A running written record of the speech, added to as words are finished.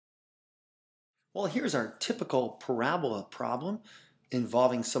Well, here's our typical parabola problem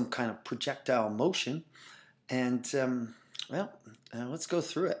involving some kind of projectile motion. And, let's go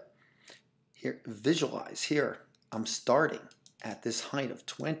through it. Here, visualize here. I'm starting at this height of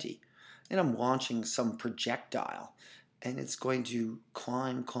 20, and I'm launching some projectile. And it's going to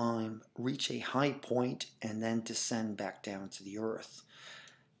climb, reach a high point, and then descend back down to the earth.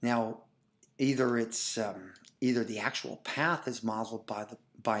 Now, either the actual path is modeled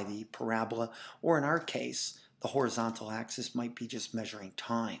by the parabola, or in our case, the horizontal axis might be just measuring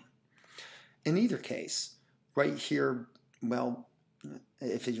time. In either case, right here, well,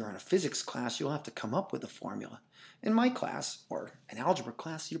 if you're in a physics class, you'll have to come up with a formula. In my class, or an algebra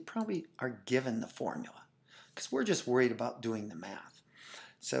class, you probably are given the formula, because we're just worried about doing the math.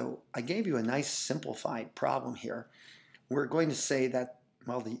 So I gave you a nice simplified problem here. We're going to say that,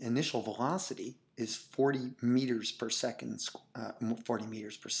 well, the initial velocity is 40 meters per second,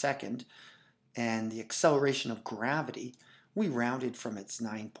 and the acceleration of gravity, we rounded from its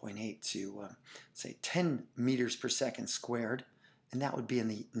 9.8 to, say, 10 meters per second squared, and that would be in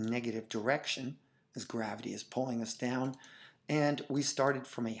the negative direction as gravity is pulling us down, and we started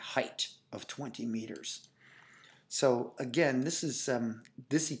from a height of 20 meters. So again,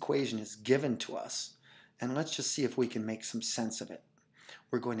 this equation is given to us, and let's just see if we can make some sense of it.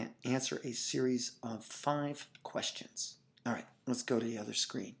 We're going to answer a series of 5 questions. All right, let's go to the other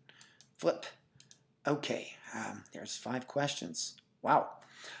screen. Flip. Okay, there's 5 questions. Wow.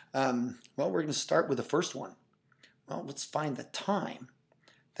 Well, we're going to start with the first one. Well, let's find the time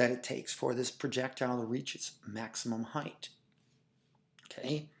that it takes for this projectile to reach its maximum height.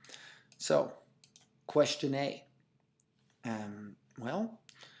 Okay, so question A.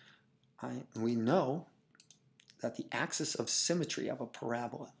 We know that the axis of symmetry of a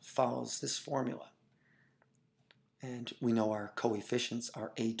parabola follows this formula. And we know our coefficients.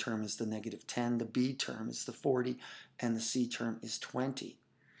 Our A term is the -10, the B term is the 40, and the C term is 20.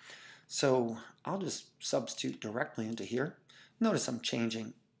 So I'll just substitute directly into here. Notice I'm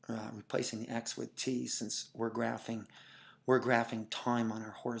replacing the x with t, since we're graphing time on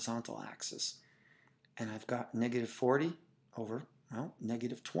our horizontal axis. And I've got -40 over, well,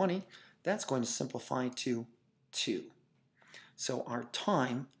 -20. That's going to simplify to 2. So our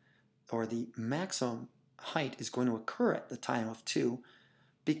time, or the maximum height, is going to occur at the time of 2,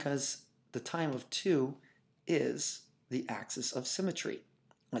 because the time of 2 is the axis of symmetry.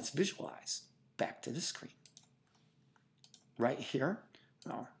 Let's visualize. Back to the screen. Right here,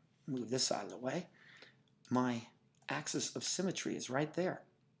 I'll move this out of the way. My axis of symmetry is right there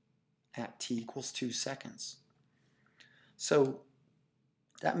at t equals 2 seconds. So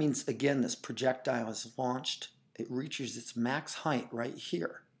that means, again, this projectile is launched. It reaches its max height right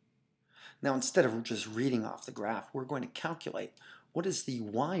here. Now, instead of just reading off the graph, we're going to calculate what is the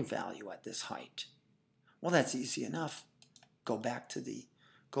y value at this height. Well, that's easy enough. Go back to the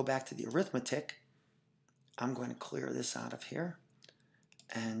arithmetic. I'm going to clear this out of here.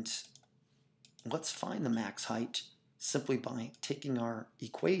 And let's find the max height simply by taking our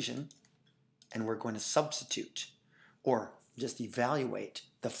equation, and we're going to substitute, or just evaluate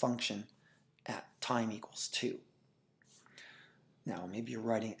the function at time equals 2. Now, maybe you're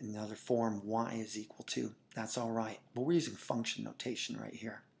writing it in another form, y is equal to. That's all right. But we're using function notation right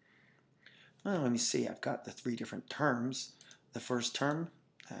here. Well, let me see. I've got the 3 different terms. The first term,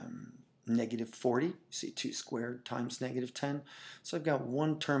 -40. You see 2 squared times -10. So I've got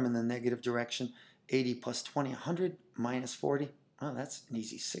one term in the negative direction. 80 plus 20, 100 minus 40. Well, that's an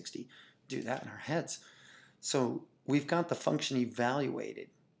easy 60. Do that in our heads. So we've got the function evaluated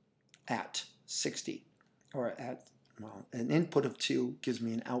at 60, or at, well, an input of 2 gives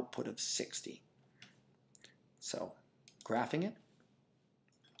me an output of 60. So graphing it,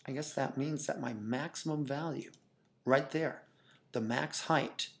 I guess that means that my maximum value right there, the max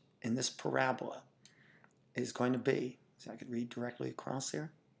height in this parabola, is going to be, so I could read directly across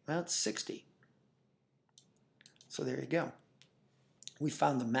there, well, it's 60. So there you go. We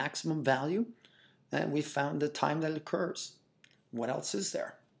found the maximum value, and we found the time that it occurs. What else is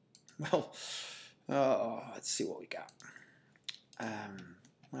there? Well, let's see what we got.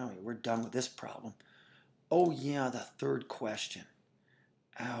 Well, we're done with this problem. Oh yeah, the third question.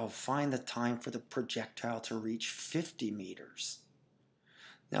 Oh, find the time for the projectile to reach 50 meters.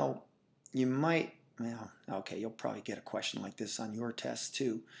 Now, you might, well, okay, you'll probably get a question like this on your test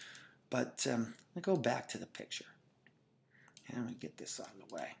too, but let's go back to the picture. And I'm going to get this out of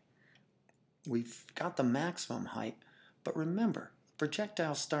the way. We've got the maximum height, but remember, the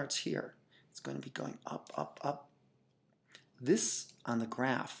projectile starts here. It's going to be going up, up, up. This on the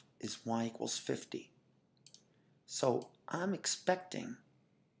graph is y equals 50. So I'm expecting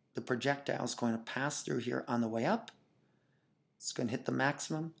the the projectile is going to pass through here on the way up. It's going to hit the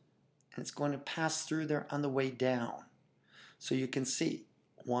maximum, and it's going to pass through there on the way down. So you can see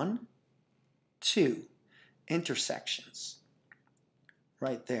 1, 2 intersections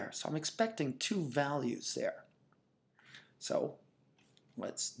right there. So I'm expecting 2 values there. So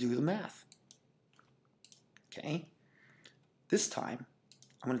let's do the math. Okay. This time,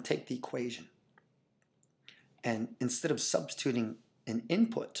 I'm going to take the equation, and instead of substituting an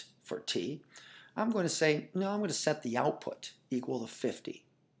input for t, I'm going to say, no, I'm going to set the output equal to 50.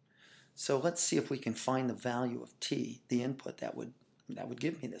 So let's see if we can find the value of t, the input that would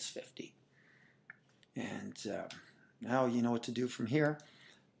give me this 50. And now you know what to do from here.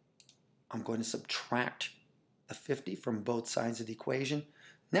 I'm going to subtract the 50 from both sides of the equation.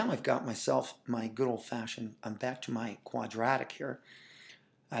 Now I've got myself my good old-fashioned, I'm back to my quadratic here.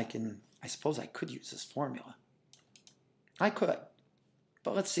 I suppose I could use this formula. I could,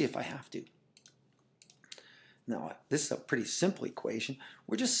 but let's see if I have to. Now, this is a pretty simple equation.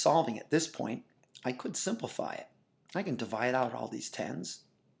 We're just solving at this point. I could simplify it. I can divide out all these 10s.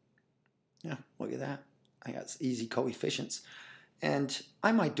 Yeah, look at that. I got easy coefficients. And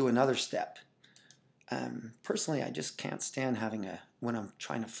I might do another step. Personally, I just can't stand having when I'm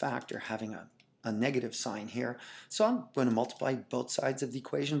trying to factor, having a negative sign here. So I'm going to multiply both sides of the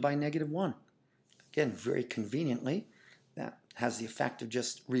equation by -1. Again, very conveniently, that has the effect of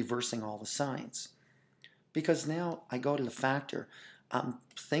just reversing all the signs. Because now I go to the factor, I'm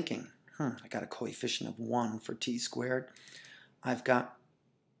thinking, I got a coefficient of 1 for t squared.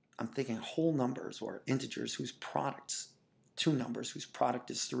 I'm thinking whole numbers or integers whose products, 2 numbers whose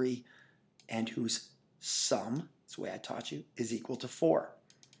product is 3 and whose sum, that's the way I taught you, is equal to 4.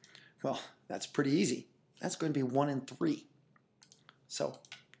 Well, that's pretty easy. That's going to be 1 and 3. So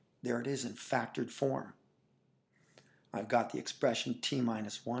there it is in factored form. I've got the expression t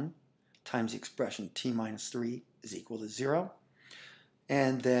minus 1 times the expression t minus 3 is equal to 0.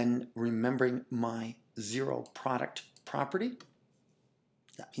 And then remembering my 0 product property,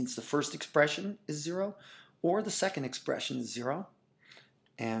 that means the first expression is 0 or the second expression is 0.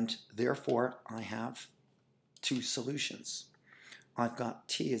 And therefore, I have 2 solutions. I've got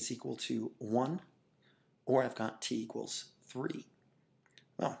t is equal to 1 or I've got t equals 3.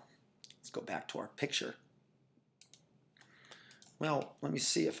 Well, let's go back to our picture. Well, let me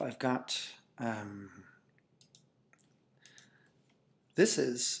see if I've got, this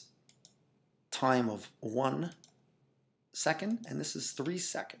is time of 1 second, and this is 3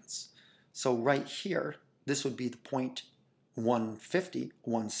 seconds. So right here, this would be the point 150,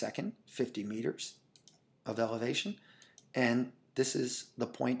 1 second, 50 meters of elevation, and this is the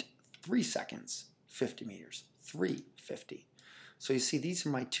point 3 seconds, 50 meters, 350. So you see, these are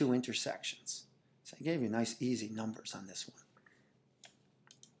my 2 intersections. So I gave you nice, easy numbers on this one.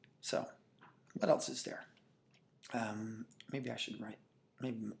 So, what else is there? Maybe I should write,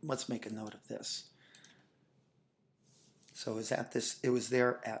 let's make a note of this. So it was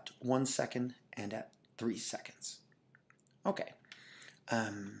there at 1 second and at 3 seconds. Okay,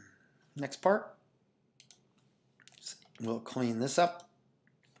 next part, we'll clean this up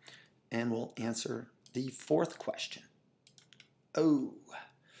and we'll answer the 4th question. Oh,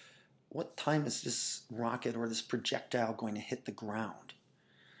 what time is this rocket or this projectile going to hit the ground?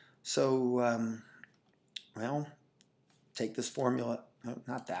 So, well, take this formula, no,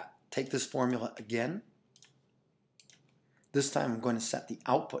 not that, take this formula again. This time I'm going to set the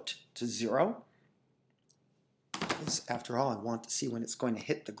output to 0. Because after all, I want to see when it's going to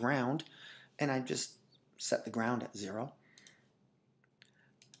hit the ground, and I just set the ground at 0.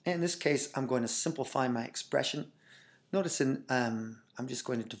 And in this case, I'm going to simplify my expression. Notice I'm just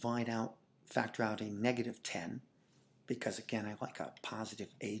going to factor out a -10. Because again, I like a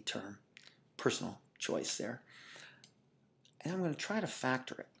positive a term, personal choice there. And I'm going to try to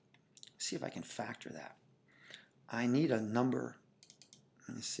factor it. See if I can factor that. I need a number,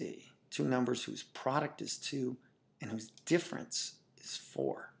 let me see, 2 numbers whose product is 2 and whose difference is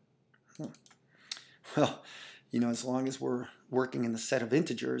 4. Well, you know, as long as we're working in the set of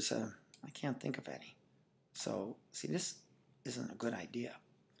integers, I can't think of any. So, see, this isn't a good idea.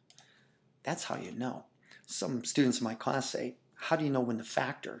 That's how you know. Some students in my class say, how do you know when to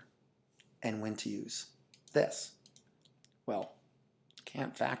factor and when to use this? Well,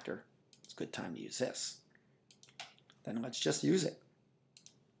 can't factor. It's a good time to use this. Then let's just use it.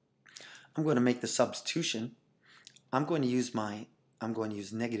 I'm going to make the substitution. I'm going to use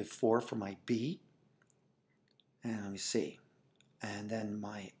 -4 for my b. And let me see. And then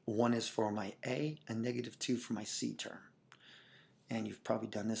my 1 is for my a and -2 for my c term. And you've probably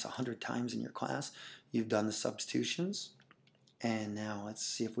done this 100 times in your class. You've done the substitutions, And now let's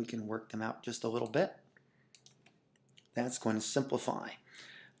see if we can work them out just a little bit. That's going to simplify.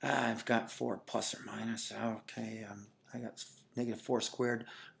 I've got 4 plus or minus. Okay, I got negative 4 squared.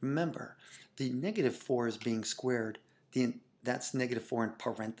 Remember, the negative 4 is being squared. That's negative 4 in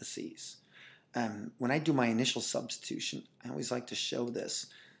parentheses. When I do my initial substitution, I always like to show this.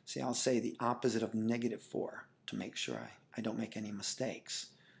 See, I'll say the opposite of negative 4 to make sure I don't make any mistakes.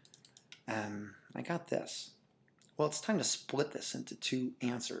 I got this. Well, it's time to split this into 2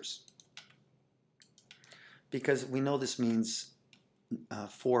 answers, because we know this means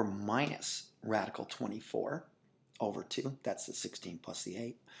 4 minus radical 24 over 2. That's the 16 plus the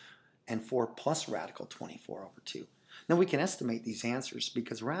 8. And 4 plus radical 24 over 2. Now we can estimate these answers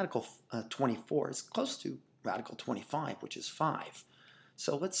because radical 24 is close to radical 25, which is 5.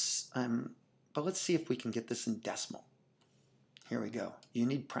 So let's see if we can get this in decimal. Here we go. You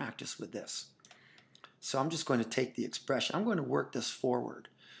need practice with this. So I'm just going to take the expression. I'm going to work this forward.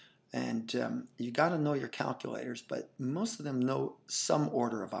 And you got to know your calculators, but most of them know some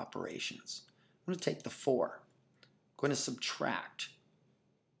order of operations. I'm going to take the 4. I'm going to subtract.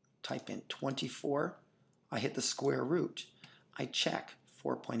 Type in 24. I hit the square root. I check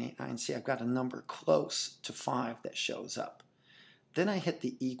 4.89. See, I've got a number close to 5 that shows up. Then I hit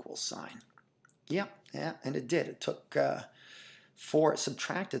the equal sign. Yep, yeah, and it did. It took 4,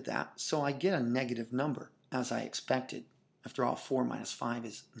 subtracted that, so I get a negative number, as I expected. After all, 4 minus 5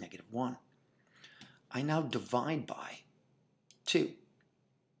 is negative 1. I now divide by 2.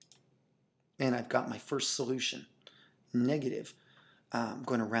 And I've got my first solution, negative. I'm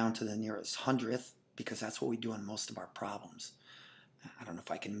going to round to the nearest hundredth, because that's what we do on most of our problems. I don't know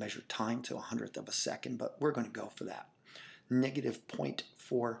if I can measure time to 100th of a second, but we're going to go for that. Negative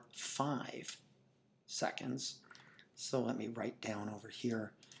 0.45 seconds. So let me write down over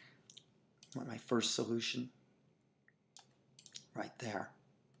here my first solution. Right there.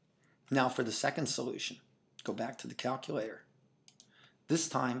 Now for the second solution, go back to the calculator. This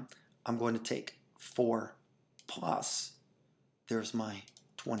time I'm going to take 4 plus, there's my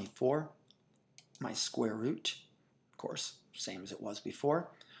 24, my square root, of course, same as it was before.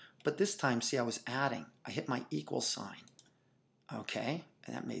 But this time, see, I was adding. I hit my equal sign. Okay,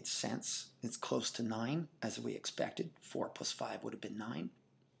 and that made sense. It's close to 9, as we expected. 4 plus 5 would have been 9.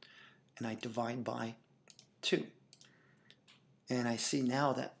 And I divide by 2. And I see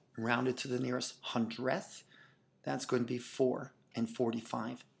now that rounded to the nearest hundredth, that's going to be 4 and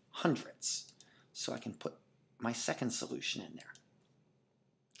 45 hundredths. So I can put my second solution in there.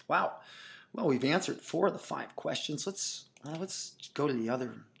 Wow. Well, we've answered 4 of the 5 questions. Let's go to the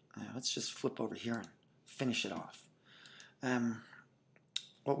other. Let's just flip over here and finish it off.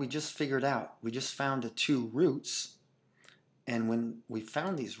 What we just figured out, we just found the 2 roots. And when we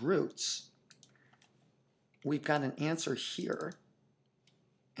found these roots, we've got an answer here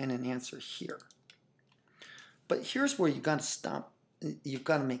and an answer here. But here's where you've got to stop. You've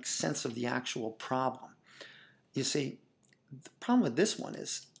got to make sense of the actual problem. You see, the problem with this one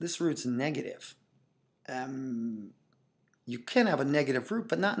is this root's negative. You can have a negative root,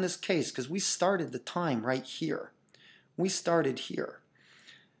 but not in this case, because we started the time right here. We started here,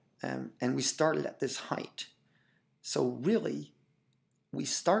 and we started at this height. So really, we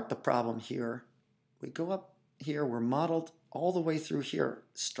start the problem here. We go up here. We're modeled all the way through here.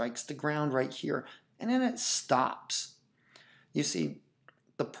 Strikes the ground right here, and then it stops. You see,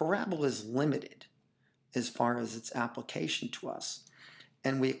 the parabola is limited as far as its application to us.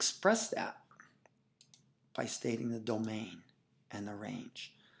 And we express that by stating the domain and the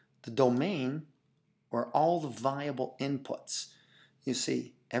range. The domain are all the viable inputs. You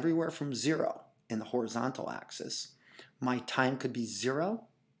see, everywhere from 0 in the horizontal axis, my time could be 0.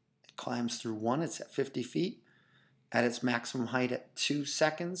 It climbs through 1, it's at 50 feet. At its maximum height at 2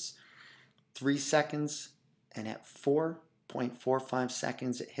 seconds, 3 seconds, and at 4.45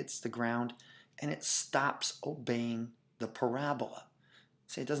 seconds, it hits the ground and it stops obeying the parabola.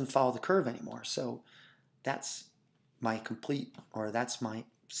 See, it doesn't follow the curve anymore. So that's my complete, or that's my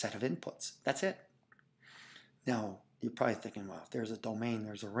set of inputs. That's it. Now, you're probably thinking, well, if there's a domain,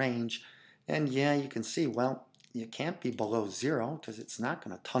 there's a range. And yeah, you can see, well, you can't be below 0 because it's not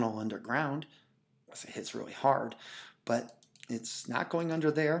going to tunnel underground unless it hits really hard. But it's not going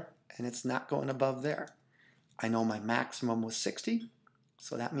under there, and it's not going above there. I know my maximum was 60,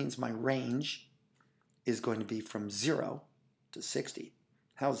 so that means my range is going to be from 0 to 60.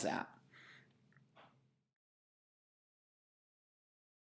 How's that?